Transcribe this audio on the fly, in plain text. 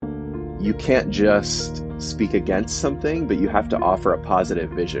you can't just speak against something, but you have to offer a positive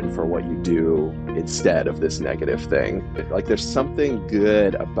vision for what you do instead of this negative thing. Like, there's something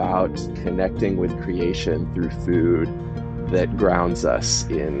good about connecting with creation through food that grounds us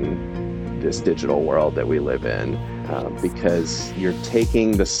in this digital world that we live in, because you're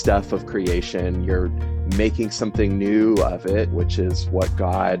taking the stuff of creation, you're making something new of it, which is what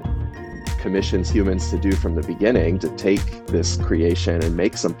God commissions humans to do from the beginning, to take this creation and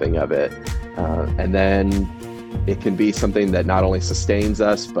make something of it. And then it can be something that not only sustains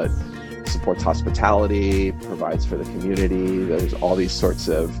us, but supports hospitality, provides for the community. There's all these sorts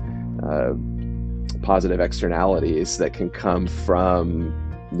of positive externalities that can come from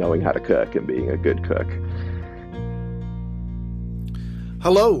knowing how to cook and being a good cook.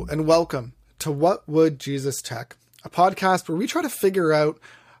 Hello and welcome to What Would Jesus Tech, a podcast where we try to figure out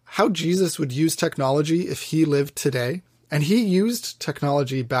how Jesus would use technology if he lived today. And he used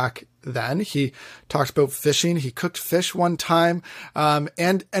technology back then. He talked about fishing. He cooked fish one time.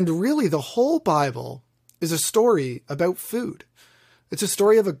 And really the whole Bible is a story about food. It's a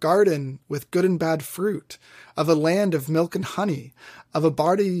story of a garden with good and bad fruit, of a land of milk and honey, of a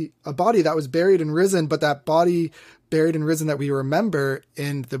body that was buried and risen, but that body buried and risen that we remember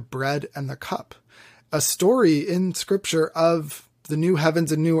in the bread and the cup. A story in scripture of the new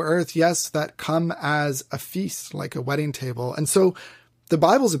heavens and new earth, yes, that come as a feast, like a wedding table. And so the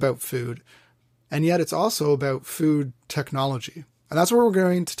Bible's about food, and yet it's also about food technology. And that's what we're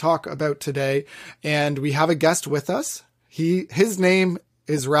going to talk about today. And we have a guest with us. His name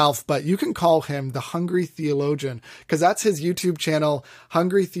is Ralph, but you can call him the Hungry Theologian, because that's his YouTube channel,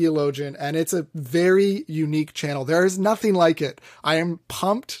 Hungry Theologian, and it's a very unique channel. There is nothing like it. I am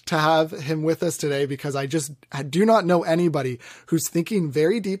pumped to have him with us today because I do not know anybody who's thinking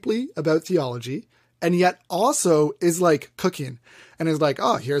very deeply about theology and yet also is like cooking and is like,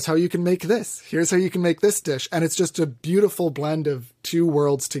 oh, here's how you can make this. Here's how you can make this dish. And it's just a beautiful blend of two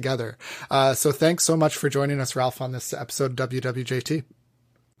worlds together. So thanks so much for joining us, Ralph, on this episode of WWJT.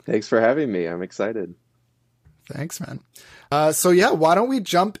 Thanks for having me. I'm excited. Thanks, man. So why don't we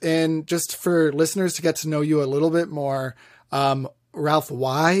jump in just for listeners to get to know you a little bit more. Ralph,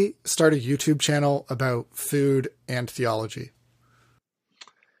 why start a YouTube channel about food and theology?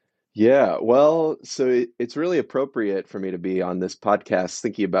 Yeah, well, so it's really appropriate for me to be on this podcast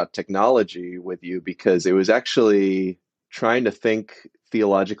thinking about technology with you, because it was actually trying to think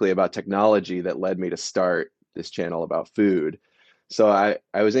theologically about technology that led me to start this channel about food. So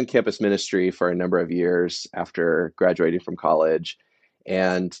I was in campus ministry for a number of years after graduating from college.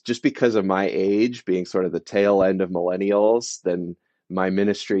 And just because of my age being sort of the tail end of millennials, then my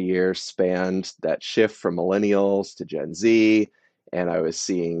ministry years spanned that shift from millennials to Gen Z. And I was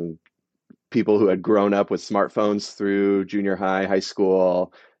seeing people who had grown up with smartphones through junior high, high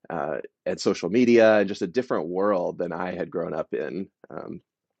school, and social media, and just a different world than I had grown up in.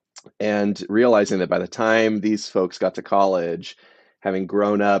 And realizing that by the time these folks got to college, having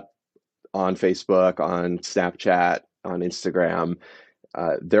grown up on Facebook, on Snapchat, on Instagram,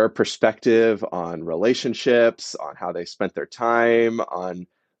 their perspective on relationships, on how they spent their time, on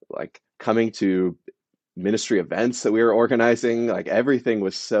like coming to ministry events that we were organizing, like everything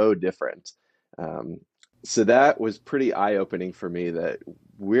was so different. So that was pretty eye-opening for me, that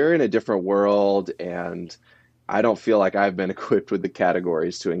we're in a different world, and I don't feel like I've been equipped with the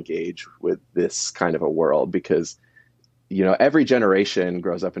categories to engage with this kind of a world, because every generation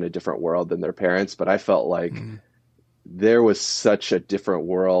grows up in a different world than their parents, but I felt like there was such a different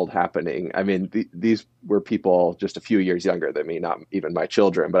world happening. I mean, these were people just a few years younger than me, not even my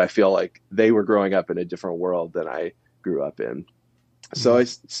children, but I feel like they were growing up in a different world than I grew up in. So I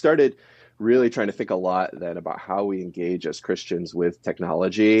started really trying to think a lot then about how we engage as Christians with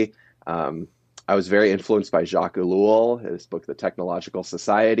technology. I was very influenced by Jacques Ellul, his book, The Technological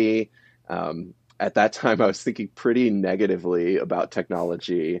Society. At that time, I was thinking pretty negatively about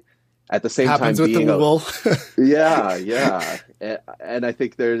technology. At the same Happens time, with being the Ellul. yeah. And I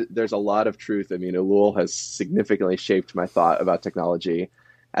think there's a lot of truth. I mean, Ellul has significantly shaped my thought about technology.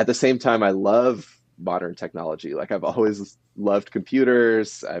 At the same time, I love modern technology. Like, I've always loved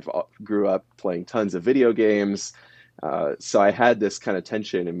computers. I've grew up playing tons of video games. So I had this kind of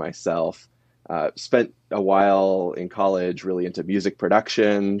tension in myself. Spent a while in college really into music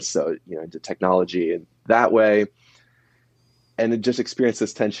production, so into technology in that way, and it just experienced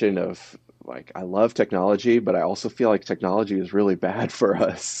this tension of like, I love technology, but I also feel like technology is really bad for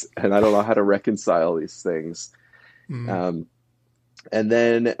us, and I don't know how to reconcile these things. And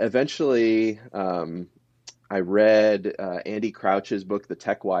then eventually I read Andy Crouch's book, The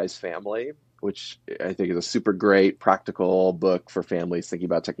Tech Wise Family, which I think is a super great practical book for families thinking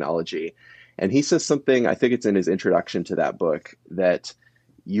about technology. And he says something, I think it's in his introduction to that book, that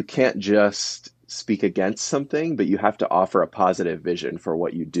you can't just speak against something, but you have to offer a positive vision for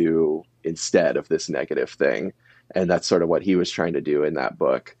what you do instead of this negative thing. And that's sort of what he was trying to do in that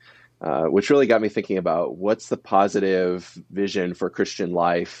book, which really got me thinking about what's the positive vision for Christian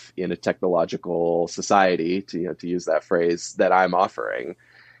life in a technological society, to use that phrase, that I'm offering.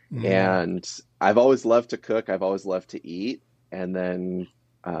 Mm. And I've always loved to cook. I've always loved to eat. And then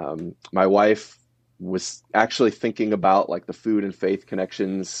my wife was actually thinking about like the food and faith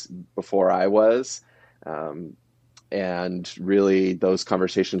connections before I was. Um, and really those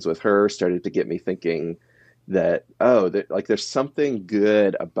conversations with her started to get me thinking that, oh, like there's something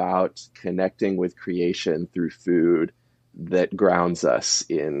good about connecting with creation through food that grounds us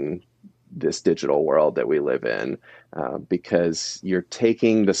in this digital world that we live in, because you're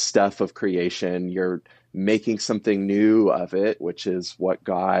taking the stuff of creation, you're making something new of it, which is what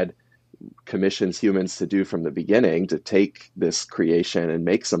God commissions humans to do from the beginning, to take this creation and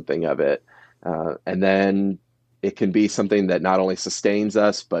make something of it. And then it can be something that not only sustains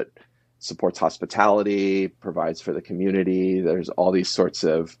us, but supports hospitality, provides for the community. There's all these sorts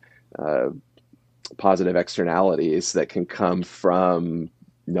of uh, positive externalities that can come from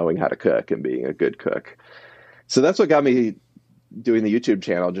knowing how to cook and being a good cook. So that's what got me doing the YouTube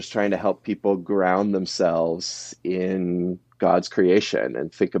channel, just trying to help people ground themselves in God's creation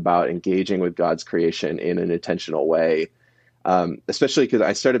and think about engaging with God's creation in an intentional way. Especially because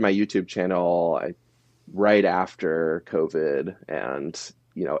I started my YouTube channel right after COVID, and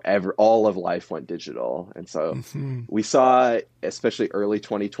all of life went digital, and so Hmm. we saw, especially early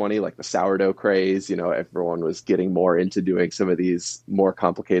 2020, like the sourdough craze. Everyone was getting more into doing some of these more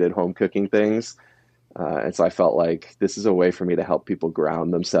complicated home cooking things. And so I felt like this is a way for me to help people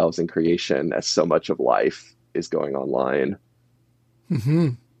ground themselves in creation, as so much of life is going online. Hmm.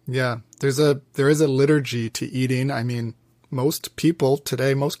 Yeah, there is a liturgy to eating. I mean, most people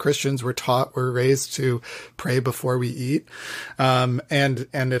today, most Christians were raised to pray before we eat, and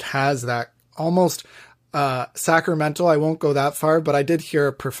it has that almost sacramental. I won't go that far, but I did hear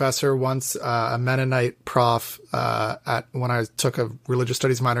a professor once, a Mennonite prof, at when I took a religious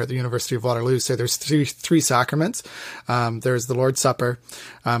studies minor at the University of Waterloo, say there's three sacraments. There's the Lord's Supper,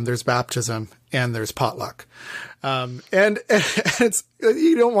 there's baptism, and there's potluck. And it's,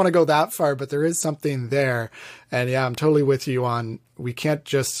 you don't want to go that far, but there is something there. And yeah, I'm totally with you on, we can't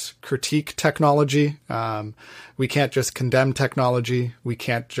just critique technology. We can't just condemn technology. We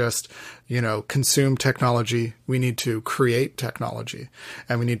can't just, consume technology. We need to create technology,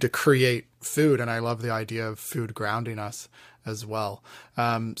 and we need to create food. And I love the idea of food grounding us as well.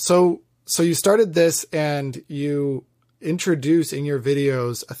 So you started this, and you introduce in your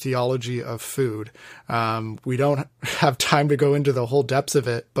videos a theology of food. We don't have time to go into the whole depths of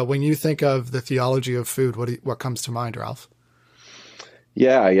it, but when you think of the theology of food, what comes to mind, Ralph?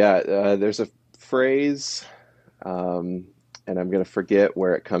 Yeah. There's a phrase, and I'm going to forget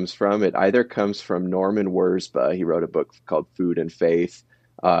where it comes from. It either comes from Norman Wurzba. He wrote a book called Food and Faith,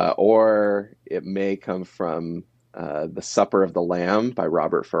 or it may come from The Supper of the Lamb by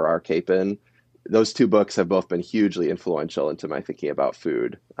Robert Farrar Capon. Those two books have both been hugely influential into my thinking about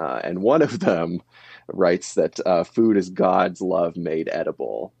food. And one of them writes that food is God's love made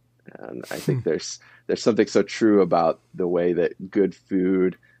edible. And I think there's something so true about the way that good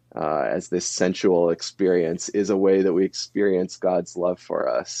food, as this sensual experience, is a way that we experience God's love for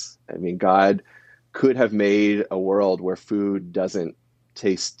us. I mean, God could have made a world where food doesn't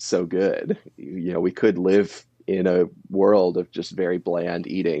taste so good. We could live in a world of just very bland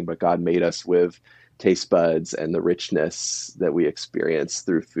eating, but God made us with taste buds and the richness that we experience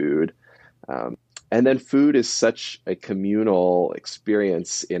through food. And then food is such a communal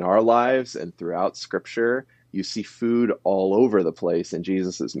experience in our lives and throughout Scripture. You see food all over the place in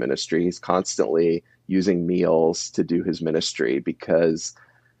Jesus's ministry. He's constantly using meals to do his ministry, because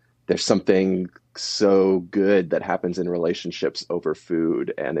there's something so good that happens in relationships over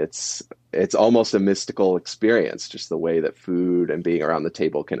food, and it's almost a mystical experience, just the way that food and being around the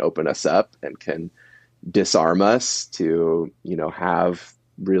table can open us up and can disarm us to have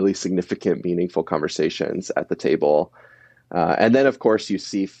really significant, meaningful conversations at the table. And then of course you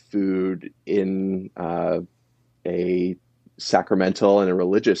see food in a sacramental and a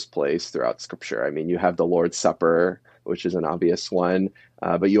religious place throughout Scripture. I mean, you have the Lord's Supper, which is an obvious one,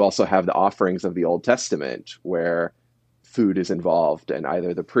 but you also have the offerings of the Old Testament, where food is involved, and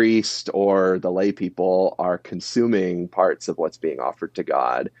either the priest or the lay people are consuming parts of what's being offered to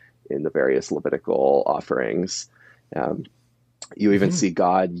God in the various Levitical offerings. Um, You even Hmm. see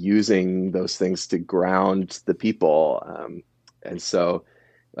God using those things to ground the people. And so,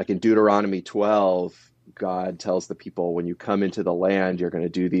 like in Deuteronomy 12, God tells the people, when you come into the land, you're going to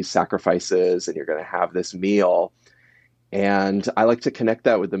do these sacrifices and you're going to have this meal. And I like to connect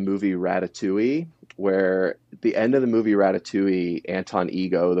that with the movie Ratatouille, where at the end of the movie Ratatouille, Anton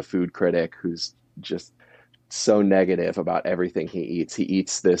Ego, the food critic, who's just so negative about everything he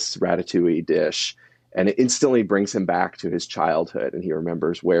eats this ratatouille dish, and it instantly brings him back to his childhood, and he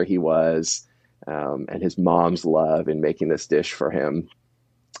remembers where he was, and his mom's love in making this dish for him.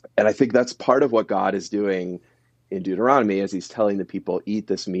 And I think that's part of what God is doing in Deuteronomy as he's telling the people, eat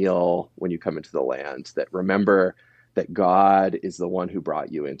this meal when you come into the land, that remember that God is the one who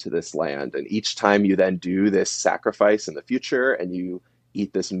brought you into this land. And each time you then do this sacrifice in the future and you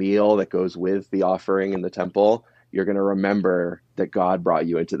eat this meal that goes with the offering in the temple, you're going to remember that God brought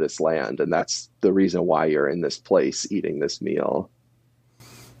you into this land. And that's the reason why you're in this place eating this meal.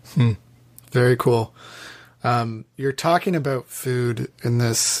 Hmm. Very cool. You're talking about food in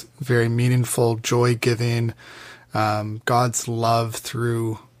this very meaningful, joy-giving, God's love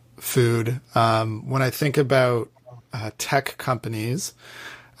through food. When I think about tech companies,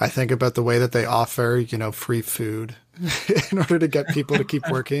 I think about the way that they offer, free food in order to get people to keep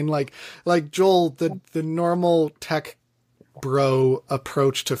working. Like Joel, the normal tech bro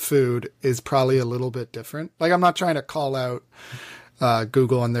approach to food is probably a little bit different. Like, I'm not trying to call out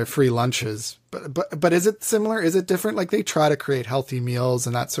Google and their free lunches, but is it similar? Is it different? Like, they try to create healthy meals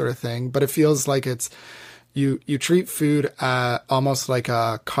and that sort of thing, but it feels like it's you treat food almost like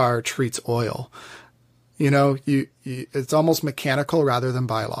a car treats oil. It's almost mechanical rather than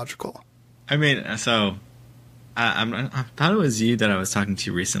biological. I mean, so I thought it was you that I was talking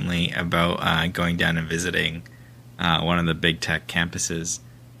to recently about going down and visiting one of the big tech campuses.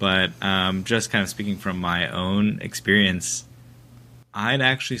 But just kind of speaking from my own experience, I'd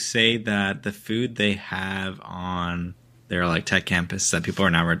actually say that the food they have on their like tech campus that people are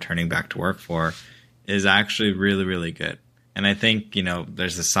now returning back to work for is actually really, really good. And I think,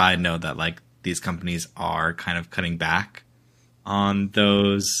 there's a side note that like these companies are kind of cutting back on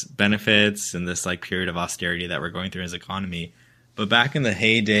those benefits and this like period of austerity that we're going through as economy. But back in the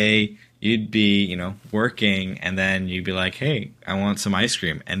heyday, you'd be, working and then you'd be like, hey, I want some ice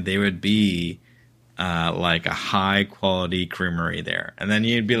cream. And they would be like a high quality creamery there. And then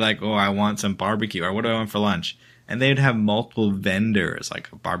you'd be like, oh, I want some barbecue, or what do I want for lunch? And they'd have multiple vendors,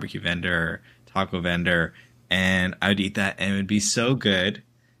 like a barbecue vendor, taco vendor. And I'd eat that and it would be so good.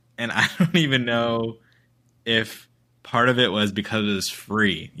 And I don't even know if part of it was because it was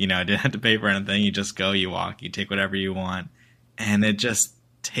free. I didn't have to pay for anything. You just go, you walk, you take whatever you want. And it just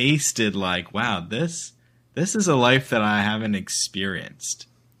tasted like, wow, this is a life that I haven't experienced,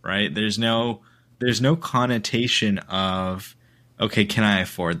 right? There's no connotation of, okay, can I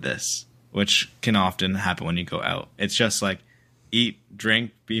afford this? Which can often happen when you go out. It's just like, eat,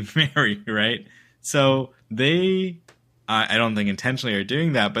 drink, be merry, right? So they, I don't think intentionally are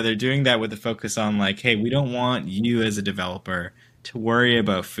doing that, but they're doing that with a focus on like, hey, we don't want you as a developer to worry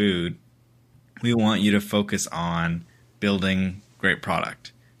about food. We want you to focus on building great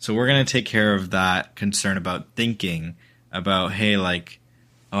product. So we're going to take care of that concern about thinking about, hey, like,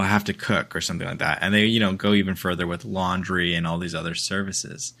 oh, I have to cook or something like that. And they, go even further with laundry and all these other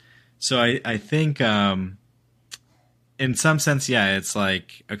services. So I think in some sense, yeah, it's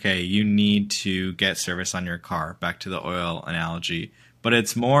like, okay, you need to get service on your car, back to the oil analogy. But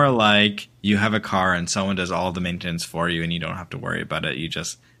it's more like you have a car and someone does all the maintenance for you and you don't have to worry about it. You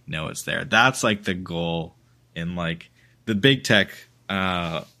just know it's there. That's like the goal in like the big tech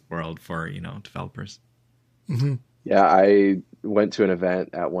world for, developers. Mm-hmm. Yeah, I went to an event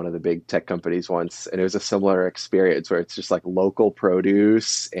at one of the big tech companies once, and it was a similar experience where it's just like local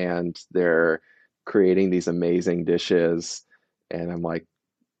produce and they're creating these amazing dishes. And I'm like,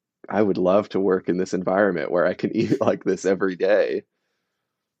 I would love to work in this environment where I can eat like this every day.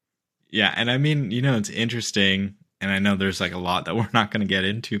 Yeah, and I mean, it's interesting, and I know there's like a lot that we're not going to get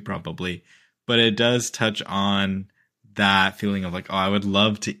into probably, but it does touch on that feeling of like, oh, I would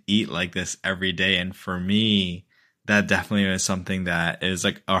love to eat like this every day. And for me, that definitely is something that is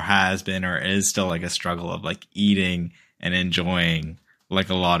like, or has been, or is still like a struggle of like eating and enjoying like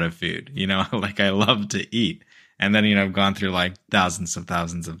a lot of food, like I love to eat. And then, I've gone through like thousands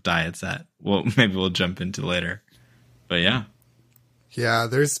of diets that maybe we'll jump into later. But yeah. Yeah,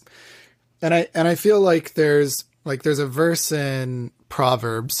 and I feel like there's a verse in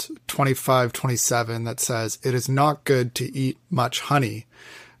Proverbs 25:27 that says, "It is not good to eat much honey,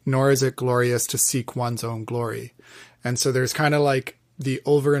 nor is it glorious to seek one's own glory." And so there's kind of like the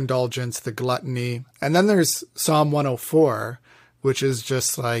overindulgence, the gluttony. And then there's Psalm 104 which is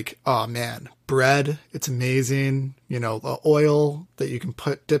just like, oh man, bread, it's amazing. You know, the oil that you can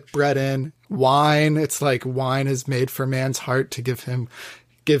dip bread in, wine, it's like wine is made for man's heart to give him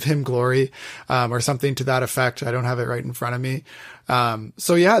glory, or something to that effect. I don't have it right in front of me.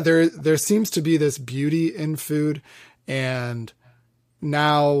 So yeah, there seems to be this beauty in food. And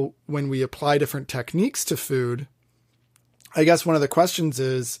now when we apply different techniques to food, I guess one of the questions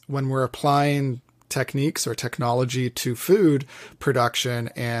is, when we're applying techniques or technology to food production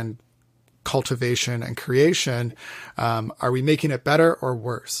and cultivation and creation, are we making it better or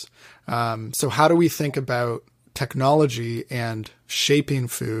worse? So how do we think about technology and shaping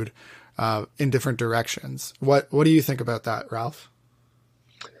food in different directions? What do you think about that, Ralph?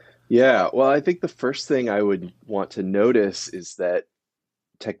 Yeah, well, I think the first thing I would want to notice is that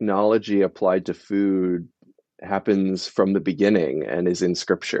technology applied to food happens from the beginning and is in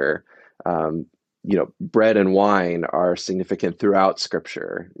Scripture. Bread and wine are significant throughout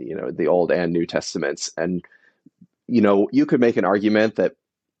Scripture, the Old and New Testaments. And, you could make an argument that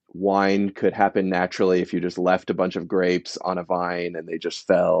wine could happen naturally if you just left a bunch of grapes on a vine and they just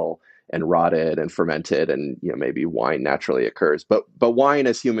fell and rotted and fermented, and maybe wine naturally occurs. But wine,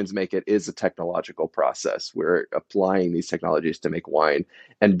 as humans make it, is a technological process. We're applying these technologies to make wine.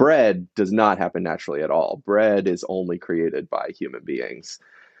 And bread does not happen naturally at all. Bread is only created by human beings.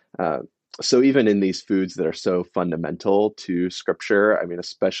 So even in these foods that are so fundamental to Scripture, I mean,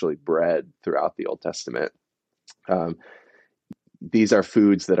 especially bread throughout the Old Testament, these are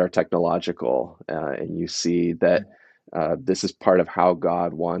foods that are technological, and you see that this is part of how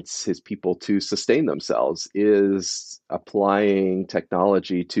God wants his people to sustain themselves, is applying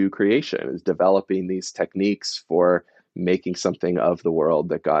technology to creation, is developing these techniques for making something of the world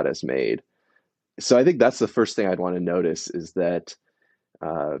that God has made. So I think that's the first thing I'd want to notice, is that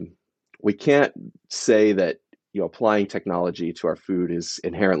we can't say that applying technology to our food is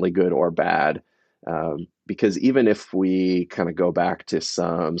inherently good or bad, because even if we kind of go back to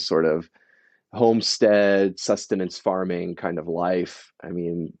some sort of homestead, sustenance farming kind of life, I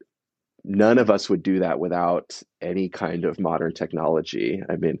mean, none of us would do that without any kind of modern technology.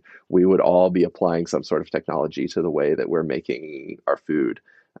 I mean, we would all be applying some sort of technology to the way that we're making our food.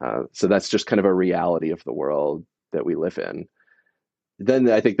 So that's just kind of a reality of the world that we live in. Then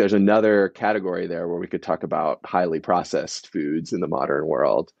I think there's another category there where we could talk about highly processed foods in the modern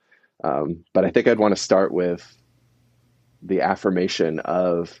world. But I think I'd want to start with the affirmation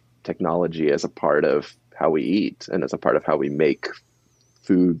of technology as a part of how we eat and as a part of how we make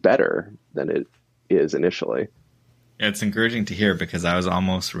food better than it is initially. Yeah, it's encouraging to hear, because I was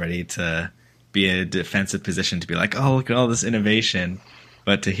almost ready to be in a defensive position to be like, oh, look at all this innovation.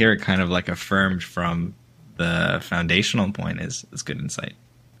 But to hear it kind of like affirmed from the foundational point is good insight.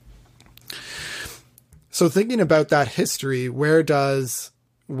 So thinking about that history, where does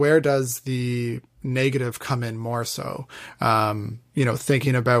the negative come in more so?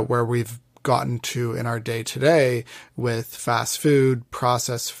 Thinking about where we've gotten to in our day today with fast food,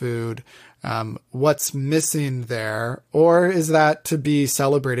 processed food, what's missing there? Or is that to be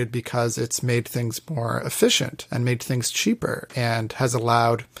celebrated because it's made things more efficient and made things cheaper and has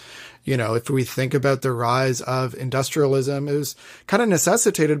allowed, if we think about the rise of industrialism, it was kind of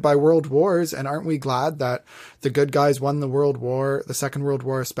necessitated by world wars. And aren't we glad that the good guys won the World War, the Second World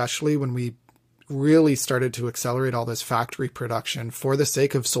War, especially when we really started to accelerate all this factory production for the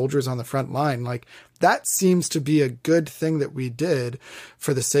sake of soldiers on the front line? Like, that seems to be a good thing that we did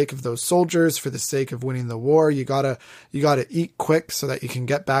for the sake of those soldiers, for the sake of winning the war. You gotta eat quick so that you can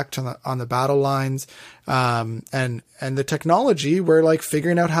get back to on the battle lines. And the technology, we're like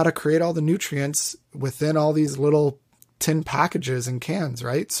figuring out how to create all the nutrients within all these little tin packages and cans,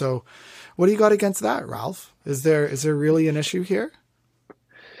 right? So what do you got against that, Ralph? Is there really an issue here?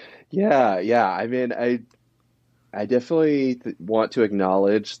 Yeah. I mean, I definitely want to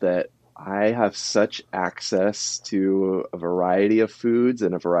acknowledge that I have such access to a variety of foods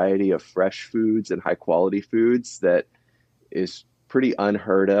and a variety of fresh foods and high quality foods that is pretty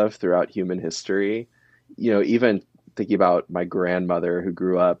unheard of throughout human history. Even thinking about my grandmother who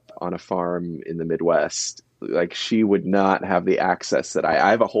grew up on a farm in the Midwest, like, she would not have the access that I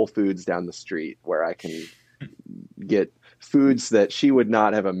have a Whole Foods down the street where I can get foods that she would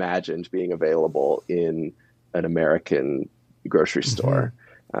not have imagined being available in an American grocery store.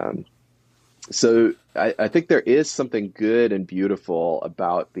 So I think there is something good and beautiful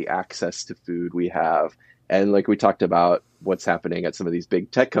about the access to food we have. And like we talked about, what's happening at some of these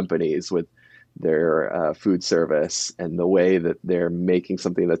big tech companies with their food service and the way that they're making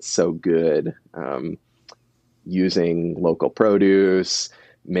something that's so good, using local produce,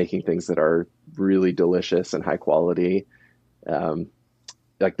 making things that are really delicious and high quality. Um,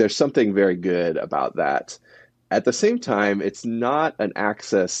 like there's something very good about that. At the same time, it's not an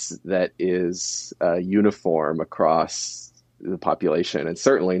access that is uniform across the population, and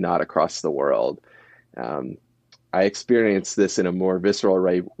certainly not across the world. Um, I experienced this in a more visceral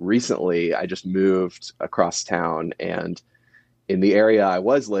way recently. I just moved across town, and in the area I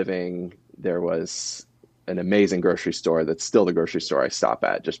was living, there was an amazing grocery store that's still the grocery store I stop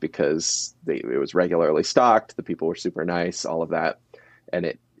at just because it was regularly stocked. The people were super nice, all of that.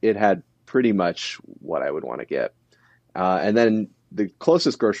 And it had pretty much what I would want to get. And then the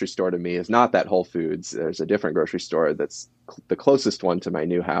closest grocery store to me is not that Whole Foods. There's a different grocery store that's the closest one to my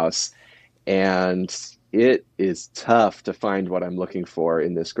new house. And it is tough to find what I'm looking for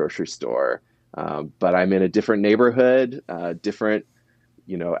in this grocery store. But I'm in a different neighborhood, different,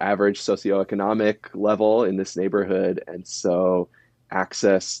 average socioeconomic level in this neighborhood. And so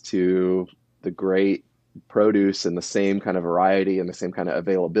access to the great produce and the same kind of variety and the same kind of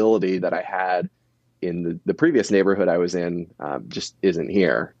availability that I had in the previous neighborhood I was in just isn't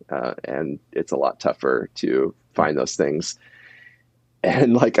here. And it's a lot tougher to find those things.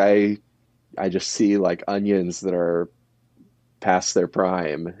 And like I just see like onions that are past their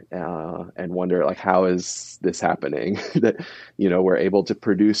prime and wonder like how is this happening that we're able to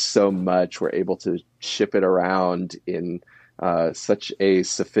produce so much, we're able to ship it around in such a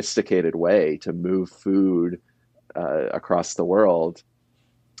sophisticated way to move food across the world,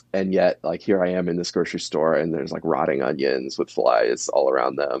 and yet like here I am in this grocery store and there's like rotting onions with flies all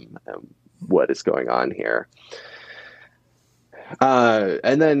around them. What is going on here?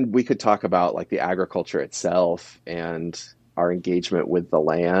 And then we could talk about like the agriculture itself and our engagement with the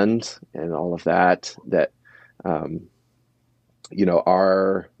land and all of that, um,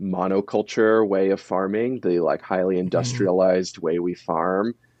 our monoculture way of farming, the like highly industrialized way we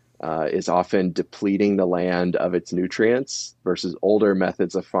farm, is often depleting the land of its nutrients versus older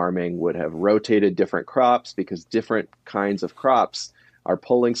methods of farming would have rotated different crops because different kinds of crops are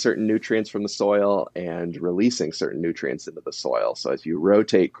pulling certain nutrients from the soil and releasing certain nutrients into the soil. So if you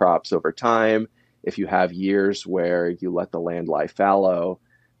rotate crops over time, if you have years where you let the land lie fallow,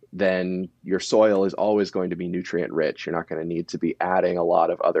 then your soil is always going to be nutrient rich. You're not going to need to be adding a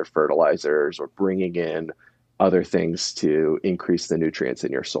lot of other fertilizers or bringing in other things to increase the nutrients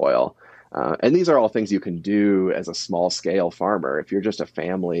in your soil. And these are all things you can do as a small scale farmer. If you're just a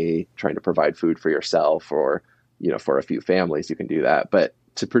family trying to provide food for yourself or, for a few families, you can do that. But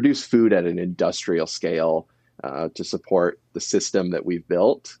to produce food at an industrial scale, to support the system that we've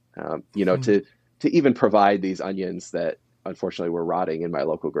built, to even provide these onions that unfortunately were rotting in my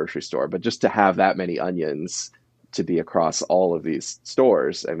local grocery store, but just to have that many onions to be across all of these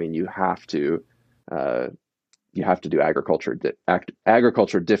stores, I mean, you have to do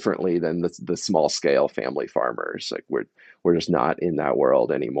agriculture differently than the small scale family farmers. Like we're just not in that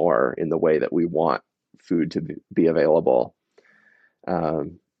world anymore in the way that we want food to be available.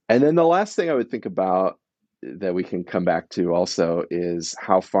 And then the last thing I would think about that we can come back to also is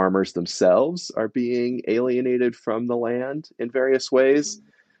how farmers themselves are being alienated from the land in various ways.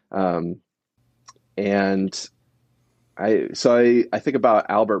 And I think about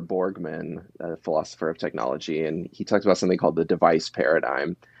Albert Borgman, a philosopher of technology, and he talks about something called the device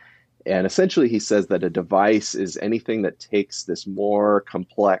paradigm. And essentially he says that a device is anything that takes this more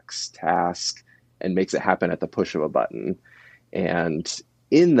complex task and makes it happen at the push of a button. And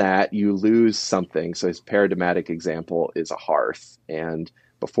in that you lose something. So his paradigmatic example is a hearth. And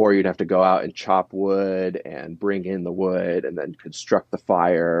before you'd have to go out and chop wood and bring in the wood and then construct the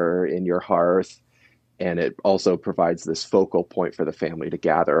fire in your hearth. And it also provides this focal point for the family to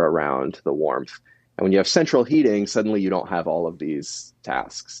gather around the warmth. And when you have central heating, suddenly you don't have all of these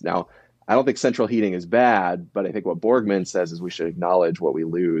tasks. Now, I don't think central heating is bad, but I think what Borgman says is we should acknowledge what we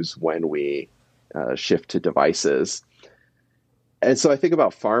lose when we shift to devices. And so I think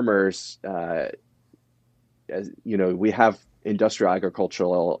about farmers, as we have industrial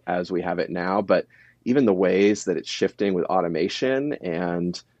agricultural as we have it now, but even the ways that it's shifting with automation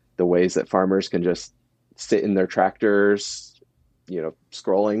and the ways that farmers can just sit in their tractors,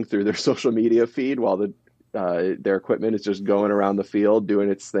 scrolling through their social media feed while their equipment is just going around the field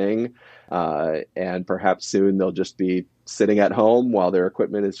doing its thing. And perhaps soon they'll just be sitting at home while their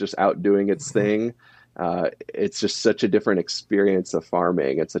equipment is just out doing its thing. It's just such a different experience of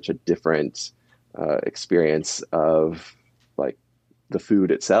farming. It's such a different experience of like the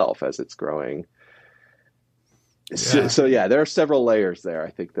food itself as it's growing. So yeah, there are several layers there, I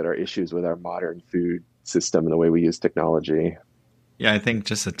think, that are issues with our modern food system and the way we use technology. Yeah, I think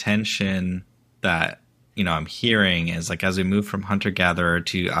just a tension that I'm hearing is like as we move from hunter gatherer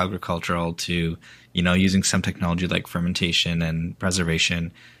to agricultural to using some technology like fermentation and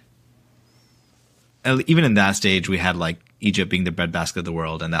preservation. Even in that stage, we had like Egypt being the breadbasket of the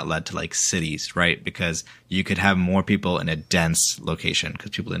world, and that led to like cities, right? Because you could have more people in a dense location because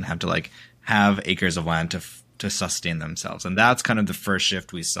people didn't have to like have acres of land to sustain themselves. And that's kind of the first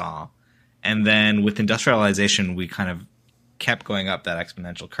shift we saw. And then with industrialization, we kind of kept going up that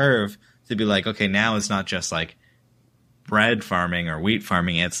exponential curve to be like, okay, now it's not just like bread farming or wheat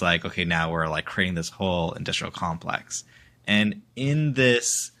farming. It's like, okay, now we're like creating this whole industrial complex. And in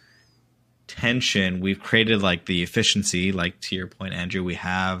this tension, we've created like the efficiency, like to your point, Andrew, we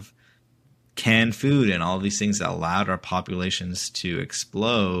have canned food and all these things that allowed our populations to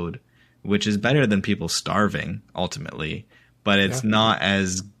explode, which is better than people starving ultimately. But it's not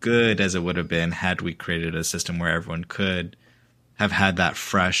as good as it would have been had we created a system where everyone could have had that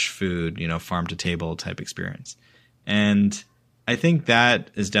fresh food, farm to table type experience. And I think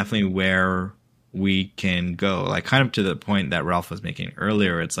that is definitely where we can go, like kind of to the point that Ralph was making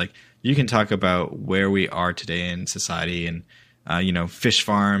earlier. It's like you can talk about where we are today in society and, fish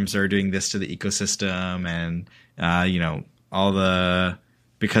farms are doing this to the ecosystem and,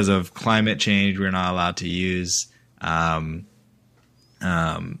 because of climate change, we're not allowed to use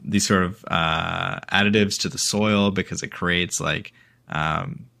these sort of additives to the soil because it creates like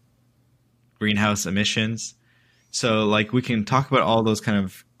greenhouse emissions. So like we can talk about all those kind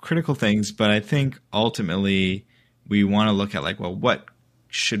of critical things, but I think ultimately we want to look at like, well, what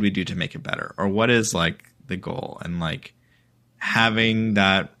should we do to make it better? Or what is like the goal? And like having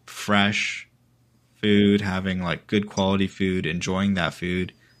that fresh food, having like good quality food, enjoying that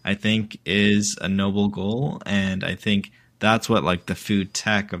food, I think is a noble goal. And I think that's what like the food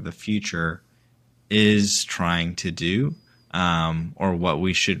tech of the future is trying to do, or what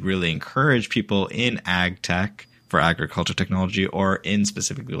we should really encourage people in ag tech for agriculture technology, or in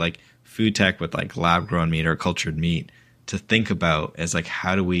specifically like food tech with like lab grown meat or cultured meat to think about is like,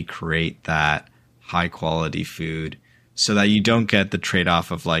 how do we create that high quality food so that you don't get the trade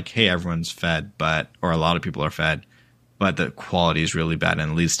off of like, hey, everyone's fed, or a lot of people are fed, but the quality is really bad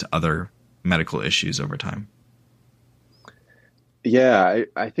and leads to other medical issues over time. Yeah,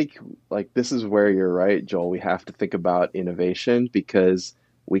 I think like this is where you're right, Joel. We have to think about innovation because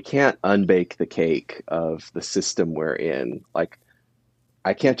we can't unbake the cake of the system we're in. Like,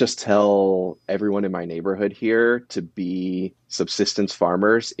 I can't just tell everyone in my neighborhood here to be subsistence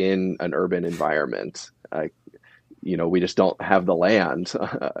farmers in an urban environment. We just don't have the land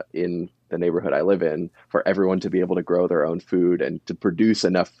in the neighborhood I live in for everyone to be able to grow their own food and to produce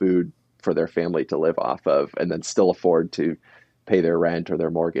enough food for their family to live off of and then still afford to pay their rent or their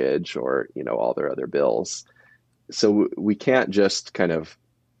mortgage or, all their other bills. So we can't just kind of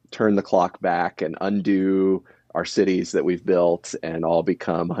turn the clock back and undo our cities that we've built and all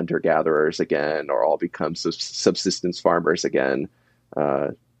become hunter-gatherers again, or all become subsistence farmers again.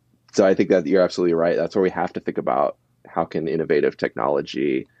 So I think that you're absolutely right. That's where we have to think about how can innovative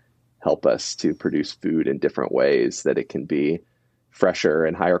technology help us to produce food in different ways that it can be fresher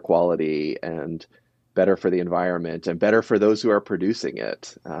and higher quality and better for the environment and better for those who are producing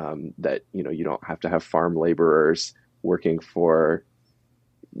it. That, you don't have to have farm laborers working for,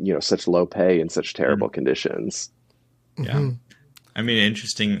 such low pay and such terrible conditions. Yeah. Mm-hmm. I mean,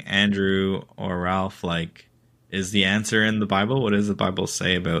 interesting, Andrew or Ralph, like, is the answer in the Bible? What does the Bible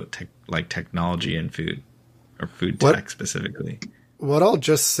say about technology and food, or food tech specifically? What I'll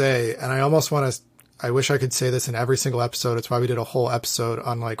just say, and I wish I could say this in every single episode. It's why we did a whole episode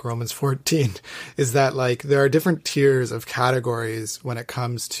on like Romans 14, is that like there are different tiers of categories when it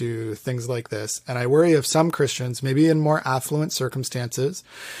comes to things like this. And I worry of some Christians, maybe in more affluent circumstances,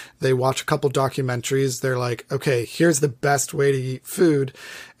 they watch a couple documentaries. They're like, okay, here's the best way to eat food.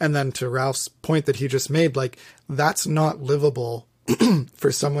 And then to Ralph's point that he just made, like that's not livable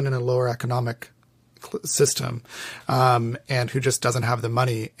for someone in a lower economic system, and who just doesn't have the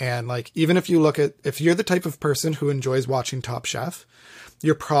money. And like, even if you're the type of person who enjoys watching Top Chef,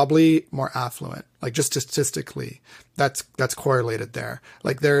 you're probably more affluent. Like just statistically, that's correlated there.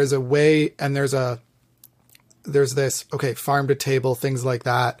 Like there is a way, and there's this, okay, farm to table, things like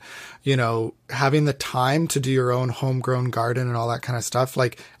that, having the time to do your own homegrown garden and all that kind of stuff.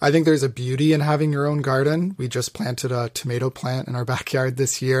 Like, I think there's a beauty in having your own garden. We just planted a tomato plant in our backyard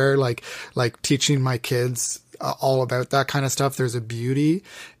this year, like teaching my kids all about that kind of stuff. There's a beauty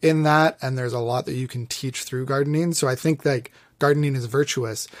in that. And there's a lot that you can teach through gardening. So I think like gardening is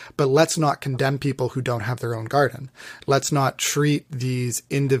virtuous, but let's not condemn people who don't have their own garden. Let's not treat these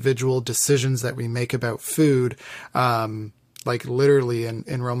individual decisions that we make about food, like literally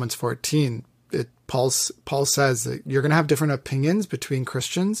in Romans 14, Paul says that you're going to have different opinions between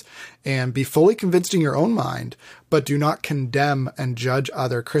Christians, and be fully convinced in your own mind, but do not condemn and judge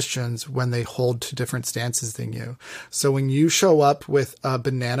other Christians when they hold to different stances than you. So when you show up with a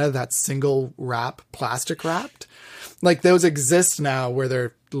banana that's single wrap, plastic wrapped, like those exist now where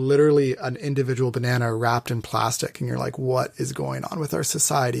they're literally an individual banana wrapped in plastic, and you're like, what is going on with our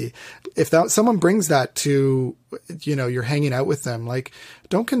society? If someone brings that to, you're hanging out with them, like,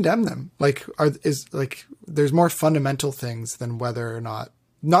 don't condemn them. Like, there's more fundamental things than whether or not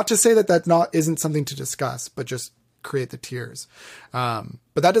to say that isn't something to discuss, but just create the tiers. But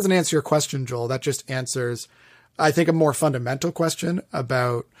that doesn't answer your question, Joel. That just answers, I think, a more fundamental question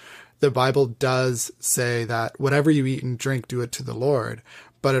about the Bible does say that whatever you eat and drink, do it to the Lord,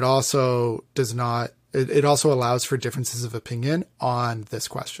 but it also does not, it also allows for differences of opinion on this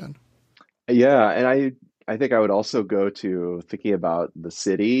question. Yeah, and I think I would also go to thinking about the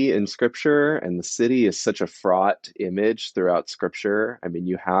city in Scripture, and the city is such a fraught image throughout Scripture. I mean,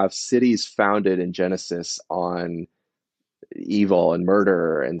 you have cities founded in Genesis on evil and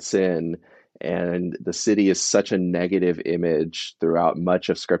murder and sin, and the city is such a negative image throughout much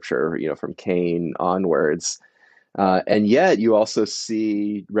of Scripture, from Cain onwards. And yet you also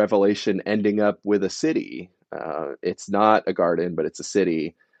see Revelation ending up with a city. It's not a garden, but it's a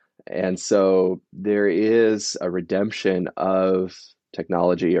city. And so there is a redemption of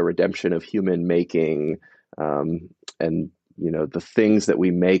technology, a redemption of human making, and the things that we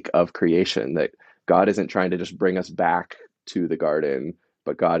make of creation, that God isn't trying to just bring us back to the garden,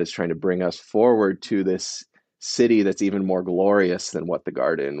 but God is trying to bring us forward to this city that's even more glorious than what the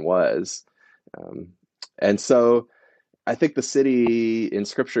garden was. And so I think the city in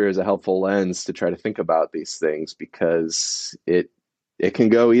Scripture is a helpful lens to try to think about these things, because it can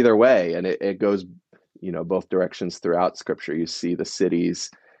go either way, and it goes, both directions throughout Scripture. You see the cities,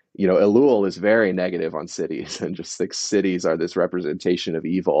 Elul is very negative on cities and just thinks cities are this representation of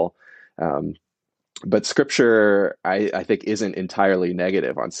evil. But Scripture, I think, isn't entirely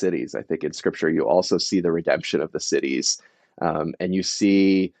negative on cities. I think in Scripture, you also see the redemption of the cities. And you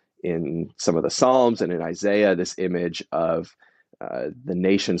see in some of the Psalms and in Isaiah this image of the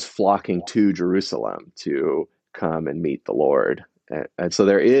nations flocking to Jerusalem to come and meet the Lord. And so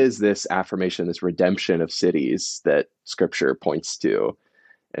there is this affirmation, this redemption of cities that Scripture points to.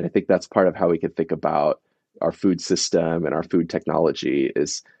 And I think that's part of how we can think about our food system and our food technology,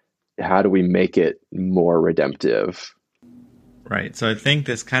 is how do we make it more redemptive? Right. So I think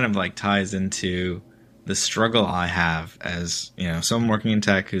this kind of like ties into the struggle I have as, someone working in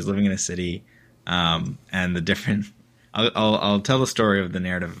tech who's living in a city, and the different, I'll tell the story of the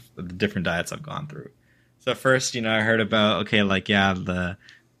narrative of the different diets I've gone through. So first, I heard about, the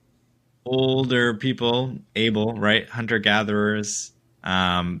older people, able, right? Hunter-gatherers,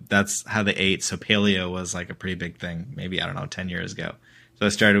 that's how they ate. So paleo was like a pretty big thing, maybe, 10 years ago. So I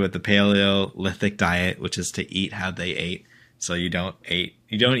started with the Paleolithic diet, which is to eat how they ate. So you don't eat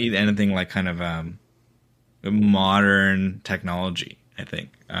anything like kind of modern technology, I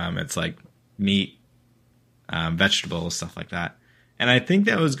think. It's like meat, vegetables, stuff like that. And I think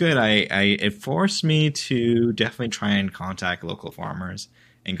that was good. It forced me to definitely try and contact local farmers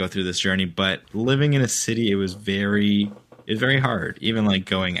and go through this journey. But living in a city, it was very hard. Even like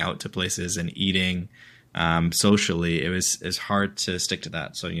going out to places and eating socially, it's hard to stick to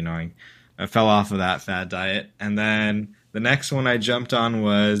that. So, I fell off of that fad diet. And then the next one I jumped on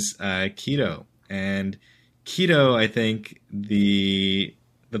was keto. And keto, I think the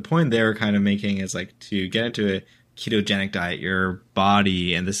point they were kind of making is like to get into a ketogenic diet, your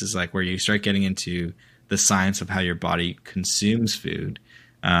body, and this is like where you start getting into the science of how your body consumes food.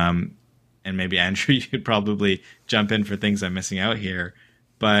 And maybe Andrew, you could probably jump in for things I'm missing out here.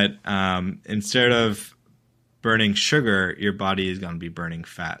 But instead of burning sugar, your body is going to be burning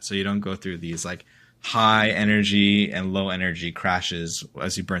fat. So you don't go through these like high energy and low energy crashes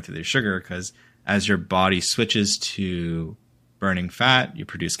as you burn through the sugar, because as your body switches to burning fat, you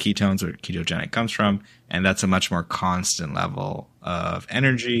produce ketones, where ketogenic comes from, and that's a much more constant level of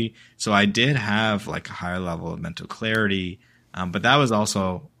energy. So I did have like a higher level of mental clarity, but that was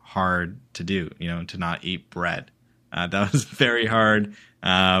also hard to do, to not eat bread. That was very hard.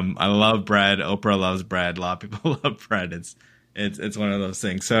 I love bread. Oprah loves bread. A lot of people love bread. It's one of those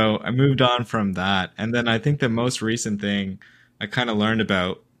things. So I moved on from that. And then I think the most recent thing I kind of learned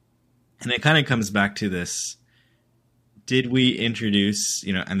about, and it kind of comes back to this, did we introduce,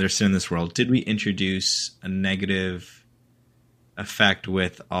 and there's sin in this world, did we introduce a negative effect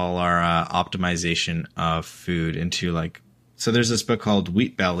with all our optimization of food into like, so there's this book called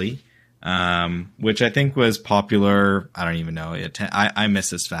Wheat Belly, which I think was popular. I don't even know. I miss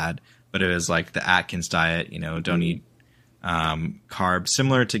this fad, but it was like the Atkins diet, don't eat carbs,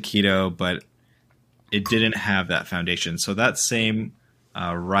 similar to keto, but it didn't have that foundation. So that same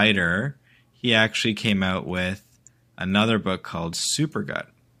writer, he actually came out with another book called Supergut.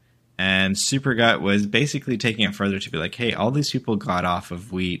 And Supergut was basically taking it further to be like, hey, all these people got off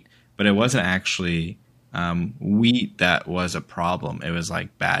of wheat, but it wasn't actually wheat that was a problem. It was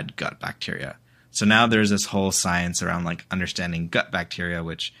like bad gut bacteria. So now there's this whole science around like understanding gut bacteria,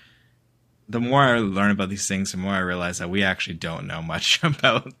 which the more I learn about these things, the more I realize that we actually don't know much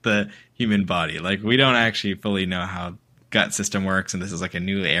about the human body. Like, we don't actually fully know how gut system works. And this is like a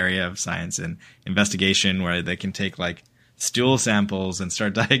new area of science and investigation where they can take like stool samples and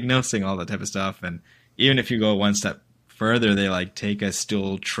start diagnosing all that type of stuff. And even if you go one step further, they like take a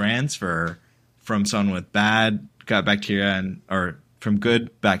stool transfer from someone with bad gut bacteria or from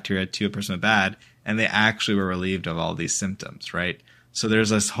good bacteria to a person with bad, and they actually were relieved of all these symptoms, right? So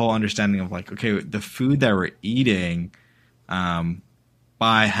there's this whole understanding of like, okay, the food that we're eating,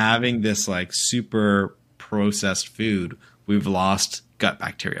 by having this like super processed food, we've lost gut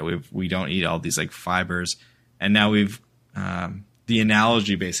bacteria. We don't eat all these like fibers, and now the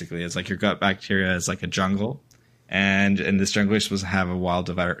analogy basically is like your gut bacteria is like a jungle, and in this jungle you're supposed to have a wild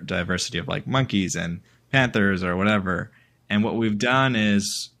diversity of like monkeys and panthers or whatever. And what we've done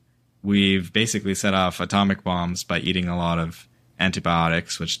is we've basically set off atomic bombs by eating a lot of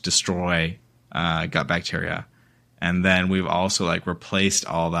antibiotics, which destroy gut bacteria. And then we've also like replaced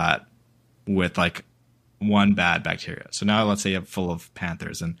all that with like one bad bacteria. So now let's say you have full of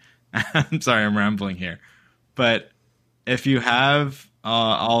panthers, and I'm sorry, I'm rambling here, but if you have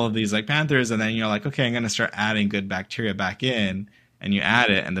all of these like panthers, and then you're like, okay, I'm going to start adding good bacteria back in, and you add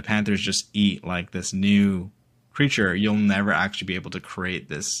it, and the panthers just eat like this new creature, you'll never actually be able to create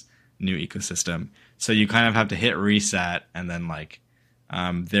this new ecosystem. So you kind of have to hit reset, and then like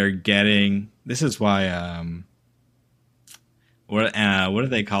they're getting. This is why what do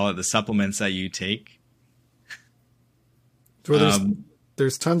they call it? The supplements that you take. Well,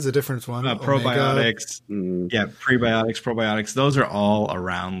 there's tons of different ones. Probiotics, yeah, prebiotics, probiotics. Those are all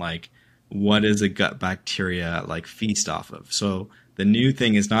around like what is a gut bacteria like feast off of. So the new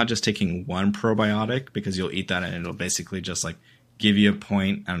thing is not just taking one probiotic, because you'll eat that and it'll basically just like give you a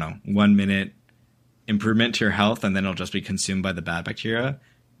point, I don't know, 1 minute improvement to your health, and then it'll just be consumed by the bad bacteria.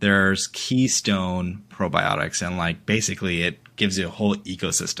 There's keystone probiotics, and like basically it gives you a whole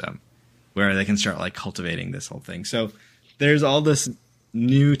ecosystem where they can start like cultivating this whole thing. So there's all this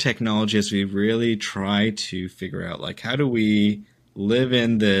new technology as we really try to figure out like how do we live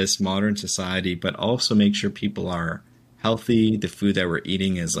in this modern society, but also make sure people are healthy, the food that we're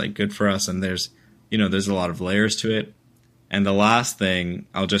eating is like good for us, and there's a lot of layers to it. And the last thing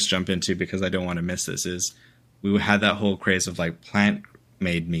I'll just jump into, because I don't want to miss this, is we had that whole craze of like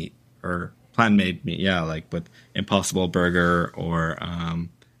plant-made meat, yeah, like with Impossible Burger, or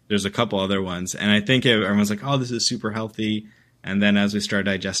there's a couple other ones, and I think everyone's like, oh, this is super healthy. And then as we start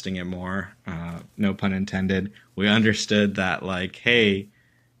digesting it more, no pun intended, we understood that like, hey,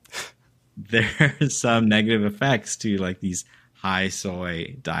 there's some negative effects to like these high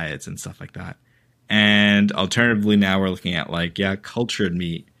soy diets and stuff like that. And alternatively, now we're looking at like, yeah, cultured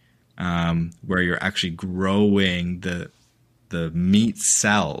meat, where you're actually growing the meat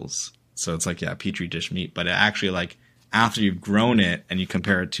cells. So it's like, yeah, petri dish meat, but it actually like after you've grown it and you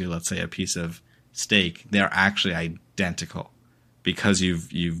compare it to, let's say, a piece of steak, they're actually identical because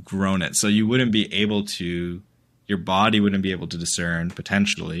you've grown it. So you wouldn't be able to, your body wouldn't be able to discern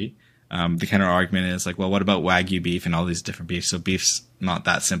potentially. The kind of argument is like, well, what about Wagyu beef and all these different beefs? So beef's not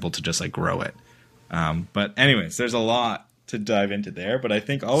that simple to just like grow it. But anyways, there's a lot to dive into there, but I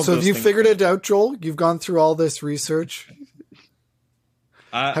think all of so those have you things figured it out, Joel? You've gone through all this research.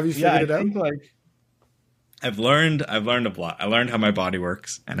 Have you figured it out? Think, like, I've learned a lot. I learned how my body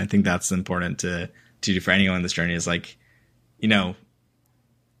works, and I think that's important to do for anyone on this journey. Is like,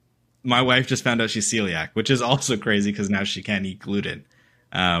 my wife just found out she's celiac, which is also crazy because now she can't eat gluten.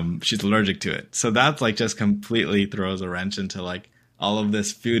 She's allergic to it. So that's like just completely throws a wrench into like all of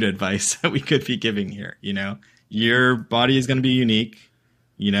this food advice that we could be giving here. Your body is going to be unique,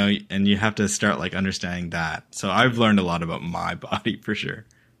 and you have to start like understanding that. So I've learned a lot about my body for sure.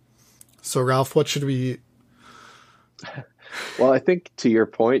 So Ralph, what should we eat? Well, I think to your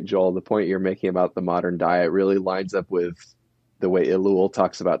point, Joel, the point you're making about the modern diet really lines up with the way Elul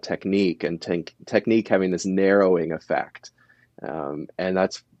talks about technique, and technique having this narrowing effect. And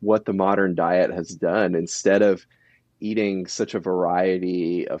that's what the modern diet has done. Instead of eating such a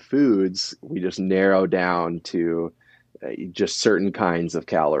variety of foods, we just narrow down to just certain kinds of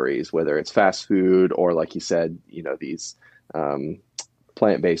calories, whether it's fast food or, like you said, these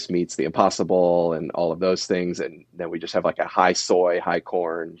plant-based meats, the Impossible and all of those things. And then we just have like a high soy, high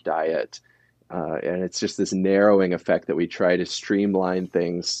corn diet. And it's just this narrowing effect that we try to streamline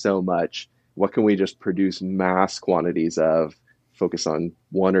things so much. What can we just produce mass quantities of, focus on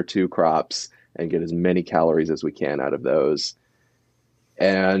one or two crops, and get as many calories as we can out of those?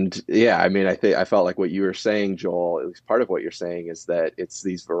 And yeah, I mean, I felt like what you were saying, Joel, at least part of what you're saying, is that it's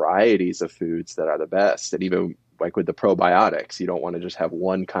these varieties of foods that are the best. And even like with the probiotics, you don't want to just have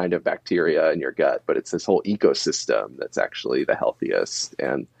one kind of bacteria in your gut, but it's this whole ecosystem that's actually the healthiest.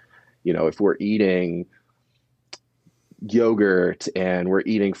 And, if we're eating yogurt and we're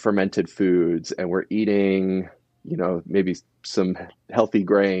eating fermented foods and we're eating, maybe some healthy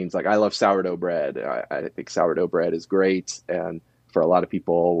grains, like I love sourdough bread. I think sourdough bread is great. And for a lot of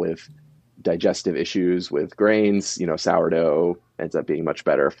people with digestive issues with grains, sourdough ends up being much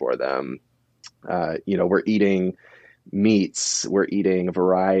better for them. We're eating meats, we're eating a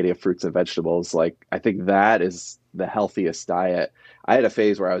variety of fruits and vegetables. Like, I think that is the healthiest diet. I had a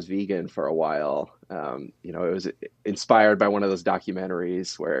phase where I was vegan for a while. It was inspired by one of those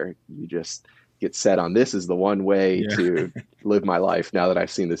documentaries where you just get set on, this is the one way to live my life now that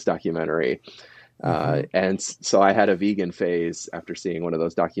I've seen this documentary. And so I had a vegan phase after seeing one of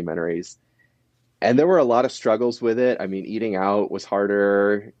those documentaries. And there were a lot of struggles with it. I mean, eating out was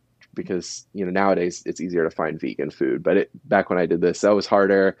harder because, nowadays it's easier to find vegan food. But back when I did this, that was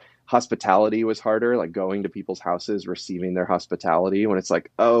harder. Hospitality was harder, like going to people's houses, receiving their hospitality, when it's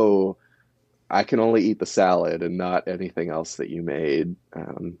like, oh, I can only eat the salad and not anything else that you made.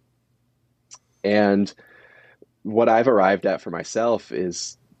 And what I've arrived at for myself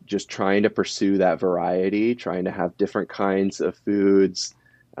is just trying to pursue that variety, trying to have different kinds of foods,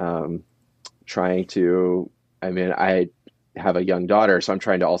 I have a young daughter, so I'm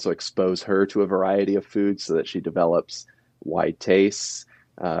trying to also expose her to a variety of foods so that she develops wide tastes.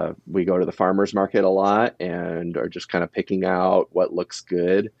 We go to the farmer's market a lot and are just kind of picking out what looks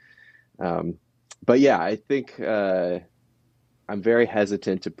good. But yeah, I think I'm very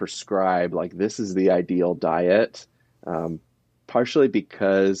hesitant to prescribe like this is the ideal diet, partially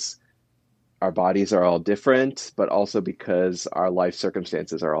because our bodies are all different, but also because our life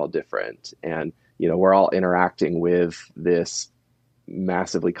circumstances are all different. And, we're all interacting with this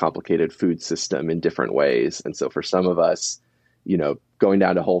massively complicated food system in different ways. And so for some of us, going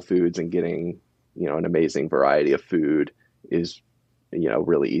down to Whole Foods and getting, an amazing variety of food is,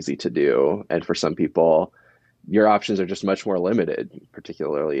 really easy to do. And for some people, your options are just much more limited,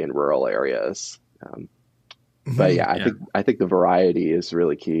 particularly in rural areas. But yeah, I think the variety is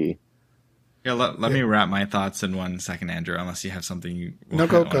really key. Yeah, let me wrap my thoughts in 1 second, Andrew, unless you have something you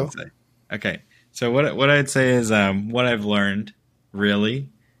want go. to say. Okay. So what I'd say is what I've learned really,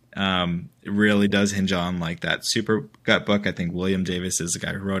 it really does hinge on like that Super Gut book. I think William Davis is the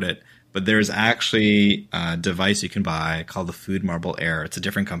guy who wrote it. But there's actually a device you can buy called the Food Marble Air. It's a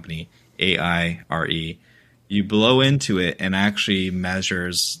different company, AIRE. You blow into it and actually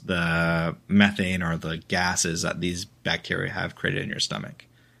measures the methane or the gases that these bacteria have created in your stomach.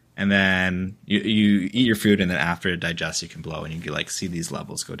 And then you eat your food, and then after it digests, you can blow, and you can like see these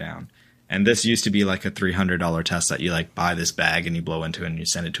levels go down. And this used to be like a $300 test that you like buy this bag and you blow into it and you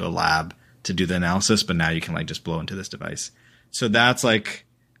send it to a lab to do the analysis. But now you can like just blow into this device. So that's like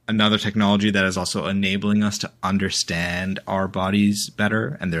another technology that is also enabling us to understand our bodies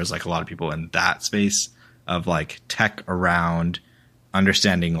better. And there's like a lot of people in that space of like tech around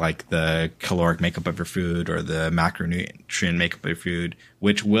understanding like the caloric makeup of your food or the macronutrient makeup of your food,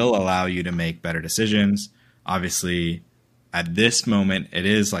 which will allow you to make better decisions. Obviously, at this moment, it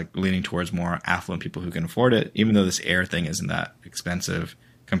is like leaning towards more affluent people who can afford it, even though this air thing isn't that expensive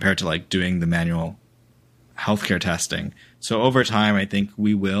compared to like doing the manual healthcare testing. So over time, I think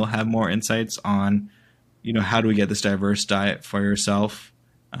we will have more insights on, how do we get this diverse diet for yourself?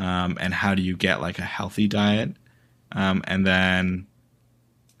 And how do you get like a healthy diet? And then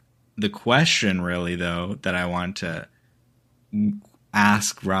the question really, though, that I want to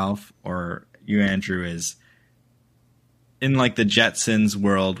ask Ralph or you, Andrew, is in like the Jetsons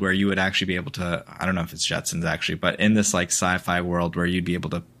world where you would actually be able to, I don't know if it's Jetsons actually, but in this like sci-fi world where you'd be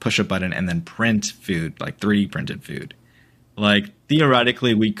able to push a button and then print food, like 3D printed food. Like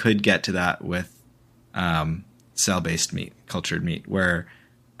theoretically, we could get to that with cell-based meat, cultured meat, where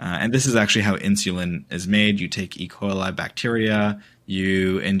and this is actually how insulin is made. You take E. coli bacteria,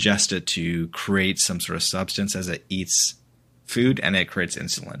 you ingest it to create some sort of substance as it eats food, and it creates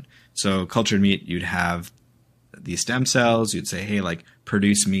insulin. So cultured meat, you'd have these stem cells, you'd say, hey, like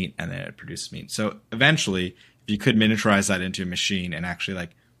produce meat, and then it produces meat. So eventually, if you could miniaturize that into a machine and actually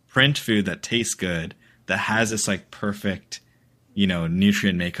like print food that tastes good, that has this like perfect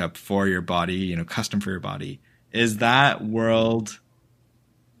nutrient makeup for your body, custom for your body. Is that world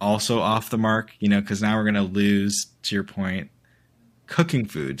also off the mark? Because now we're going to lose, to your point, cooking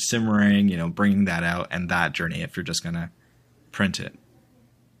food, simmering, bringing that out, and that journey if you're just going to print it.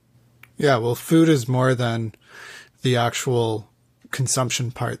 Yeah, well, food is more than the actual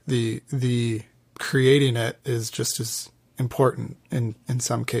consumption part. The creating it is just as important in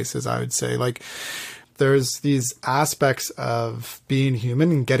some cases, I would say. Like, there's these aspects of being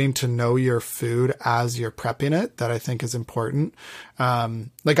human and getting to know your food as you're prepping it that I think is important.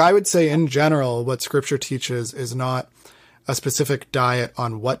 Like, I would say in general, what scripture teaches is not a specific diet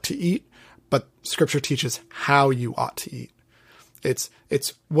on what to eat, but scripture teaches how you ought to eat. It's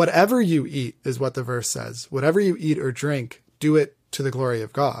whatever you eat is what the verse says. Whatever you eat or drink, do it to the glory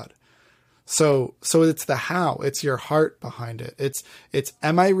of God. So it's the how, it's your heart behind it. It's,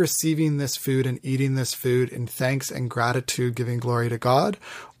 am I receiving this food and eating this food in thanks and gratitude, giving glory to God?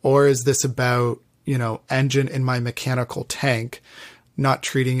 Or is this about, engine in my mechanical tank, not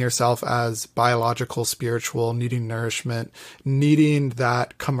treating yourself as biological, spiritual, needing nourishment, needing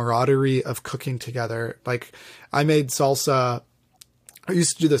that camaraderie of cooking together? Like, I made salsa. I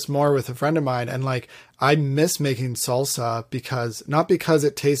used to do this more with a friend of mine, and like, I miss making salsa not because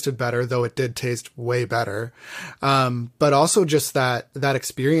it tasted better, though it did taste way better. But also just that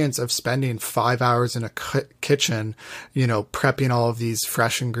experience of spending 5 hours in a kitchen, prepping all of these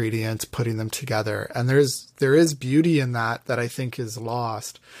fresh ingredients, putting them together. And there is beauty in that I think is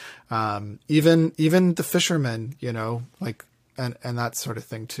lost. Even the fishermen, like, and that sort of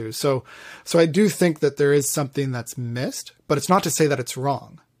thing too. So I do think that there is something that's missed, but it's not to say that it's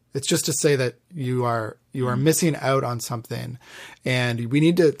wrong. It's just to say that you are missing out on something. And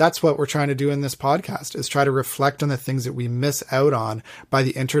that's what we're trying to do in this podcast, is try to reflect on the things that we miss out on by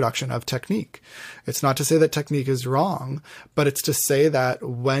the introduction of technique. It's not to say that technique is wrong, but it's to say that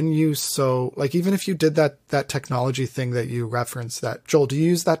when you even if you did that technology thing that you referenced, that, Joel, do you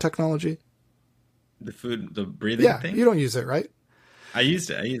use that technology? The breathing thing? You don't use it, right? I used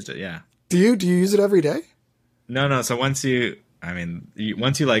it, yeah. Do you use it every day? No. So once you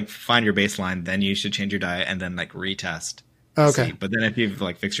like find your baseline, then you should change your diet and then like retest. Okay. See. But then if you've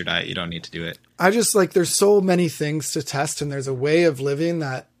like fixed your diet, you don't need to do it. I just there's so many things to test, and there's a way of living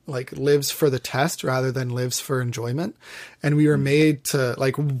that like lives for the test rather than lives for enjoyment. And we were made to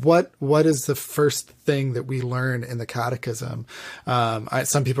like, what is the first thing that we learn in the catechism?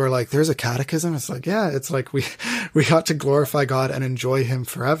 Some people are like, there's a catechism. It's like, yeah, it's like we got to glorify God and enjoy him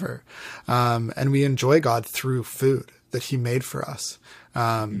forever. And we enjoy God through food that he made for us.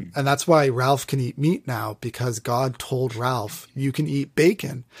 And that's why Ralph can eat meat now, because God told Ralph, you can eat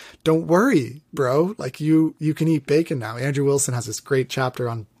bacon. Don't worry, bro. Like you can eat bacon now. Andrew Wilson has this great chapter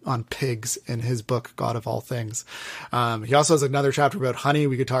on pigs in his book, God of All Things. He also has another chapter about honey.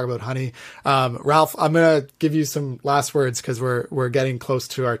 We could talk about honey. Ralph, I'm going to give you some last words because we're getting close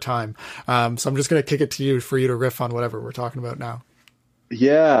to our time. So I'm just going to kick it to you for you to riff on whatever we're talking about now.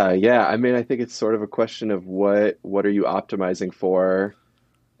 Yeah. I mean, I think it's sort of a question of what are you optimizing for?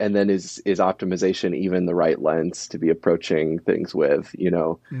 And then is optimization even the right lens to be approaching things with,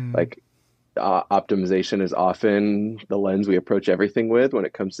 like optimization is often the lens we approach everything with when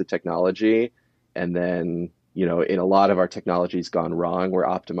it comes to technology. And then, in a lot of our technology's gone wrong, we're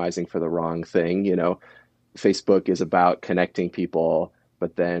optimizing for the wrong thing. Facebook is about connecting people,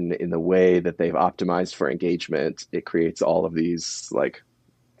 but then in the way that they've optimized for engagement, it creates all of these like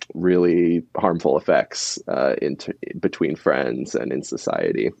really harmful effects between friends and in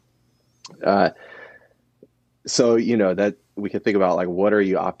society. So, that we could think about like, what are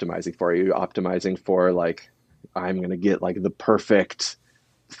you optimizing for? Are you optimizing for like, I'm going to get like the perfect,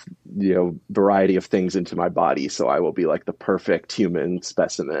 variety of things into my body, so I will be like the perfect human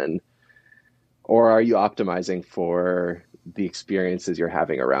specimen? Or are you optimizing for the experiences you're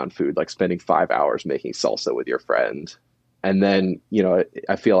having around food, like spending 5 hours making salsa with your friend? And then,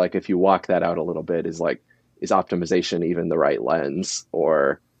 I feel like if you walk that out a little bit, is optimization even the right lens?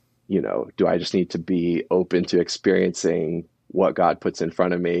 Or, do I just need to be open to experiencing what God puts in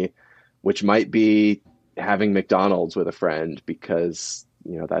front of me, which might be having McDonald's with a friend because,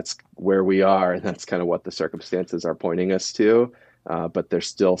 that's where we are. And that's kind of what the circumstances are pointing us to. But there's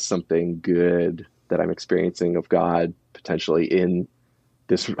still something good that I'm experiencing of God potentially in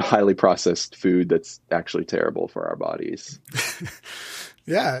this highly processed food that's actually terrible for our bodies.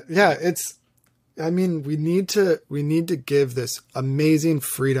 Yeah. We need to give this amazing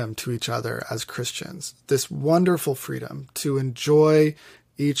freedom to each other as Christians, this wonderful freedom to enjoy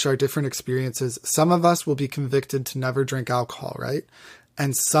each our different experiences. Some of us will be convicted to never drink alcohol, right?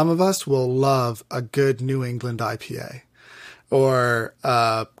 And some of us will love a good New England IPA. or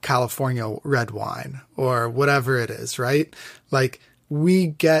California red wine or whatever it is, right? Like, we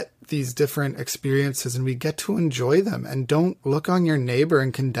get these different experiences and we get to enjoy them, and don't look on your neighbor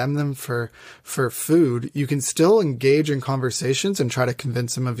and condemn them for food. You can still engage in conversations and try to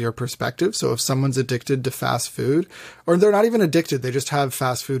convince them of your perspective. So if someone's addicted to fast food, or they're not even addicted, they just have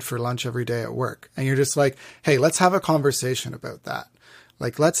fast food for lunch every day at work, and you're just like, hey, let's have a conversation about that.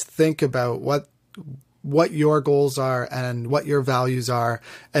 Like, let's think about what your goals are and what your values are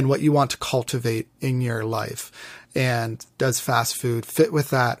and what you want to cultivate in your life. And does fast food fit with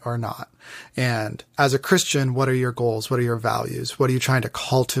that or not? And as a Christian, what are your goals? What are your values? What are you trying to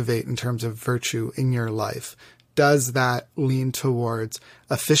cultivate in terms of virtue in your life? Does that lean towards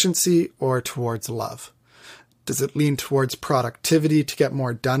efficiency or towards love? Does it lean towards productivity to get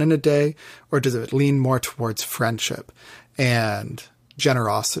more done in a day? Or does it lean more towards friendship and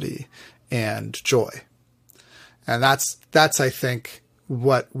generosity and joy? And that's, I think,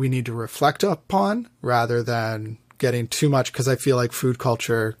 what we need to reflect upon rather than getting too much, because I feel like food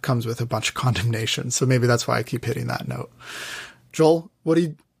culture comes with a bunch of condemnation. So maybe that's why I keep hitting that note. Joel,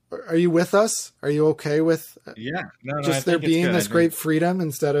 are you with us? Are you okay with just there being this great freedom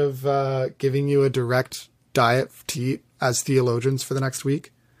instead of giving you a direct diet to eat as theologians for the next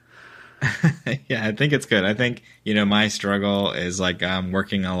week? Yeah, I think it's good. I think, my struggle is like I'm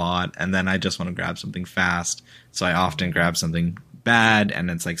working a lot and then I just want to grab something fast. So I often grab something bad, and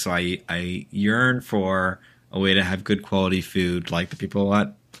it's like, so I yearn for a way to have good quality food, like the people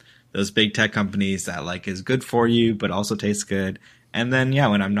at those big tech companies that like is good for you but also tastes good. And then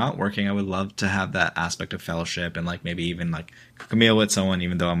when I'm not working, I would love to have that aspect of fellowship and like maybe even like cook a meal with someone,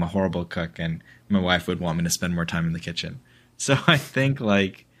 even though I'm a horrible cook and my wife would want me to spend more time in the kitchen. So I think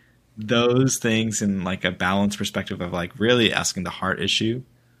like those things in like a balanced perspective of like really asking the heart issue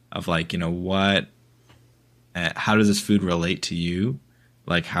of like, how does this food relate to you?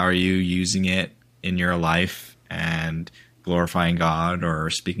 Like, how are you using it in your life and glorifying God or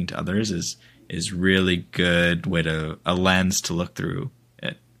speaking to others is really good way a lens to look through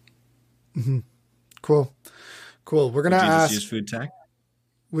it. Mm-hmm. Cool. We're going to ask, use food tech?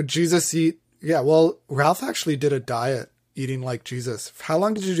 Would Jesus eat? Yeah. Well, Ralph actually did a diet eating like Jesus. How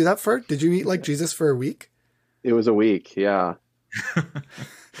long did you do that for? Did you eat like Jesus for a week? It was a week. Yeah.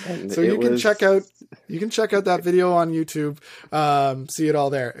 So you can check out that video on YouTube, see it all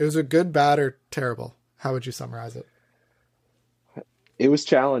there. It was a good, bad, or terrible. How would you summarize it? It was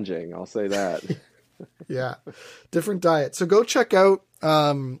challenging. I'll say that. Yeah. Different diet. So go check out,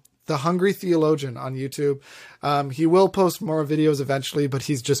 The Hungry Theologian on YouTube. He will post more videos eventually, but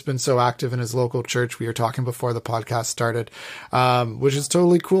he's just been so active in his local church. We were talking before the podcast started, which is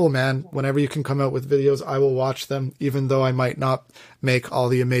totally cool, man. Whenever you can come out with videos, I will watch them, even though I might not make all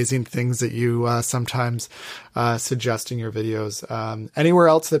the amazing things that you sometimes suggest in your videos. Anywhere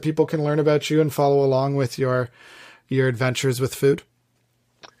else that people can learn about you and follow along with your adventures with food?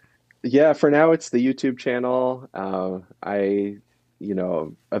 Yeah, for now it's the YouTube channel.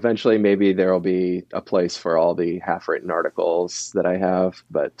 Eventually maybe there'll be a place for all the half-written articles that I have,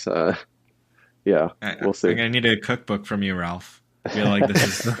 but we'll see. I'm gonna need a cookbook from you, Ralph. I feel like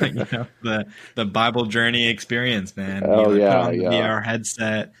this is the Bible journey experience, man. Oh, put on the VR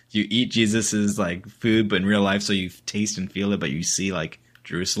headset, you eat Jesus's like food, but in real life, so you taste and feel it, but you see like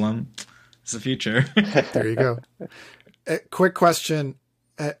Jerusalem. It's the future. There you go. Quick question.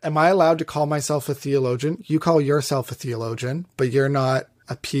 Am I allowed to call myself a theologian? You call yourself a theologian, but you're not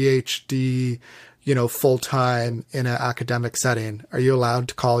a PhD, full-time in an academic setting. Are you allowed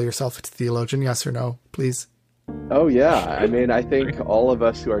to call yourself a theologian? Yes or no, please? Oh, yeah. I mean, I think all of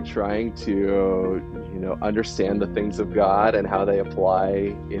us who are trying to, understand the things of God and how they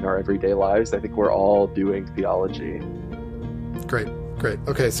apply in our everyday lives, I think we're all doing theology. Great.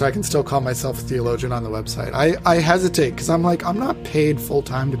 Okay, so I can still call myself a theologian on the website. I hesitate because I'm like, I'm not paid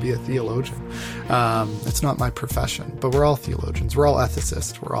full-time to be a theologian. It's not my profession, but we're all theologians. We're all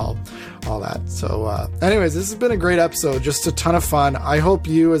ethicists. We're all that. So anyways, this has been a great episode. Just a ton of fun. I hope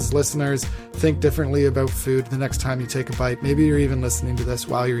you as listeners think differently about food the next time you take a bite. Maybe you're even listening to this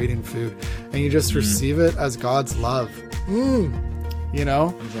while you're eating food and you just receive it as God's love. I'm so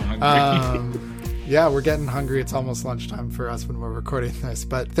hungry. Yeah, we're getting hungry. It's almost lunchtime for us when we're recording this.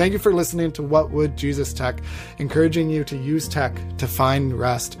 But thank you for listening to What Would Jesus Tech, encouraging you to use tech to find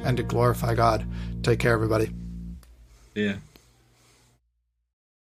rest and to glorify God. Take care, everybody. Yeah.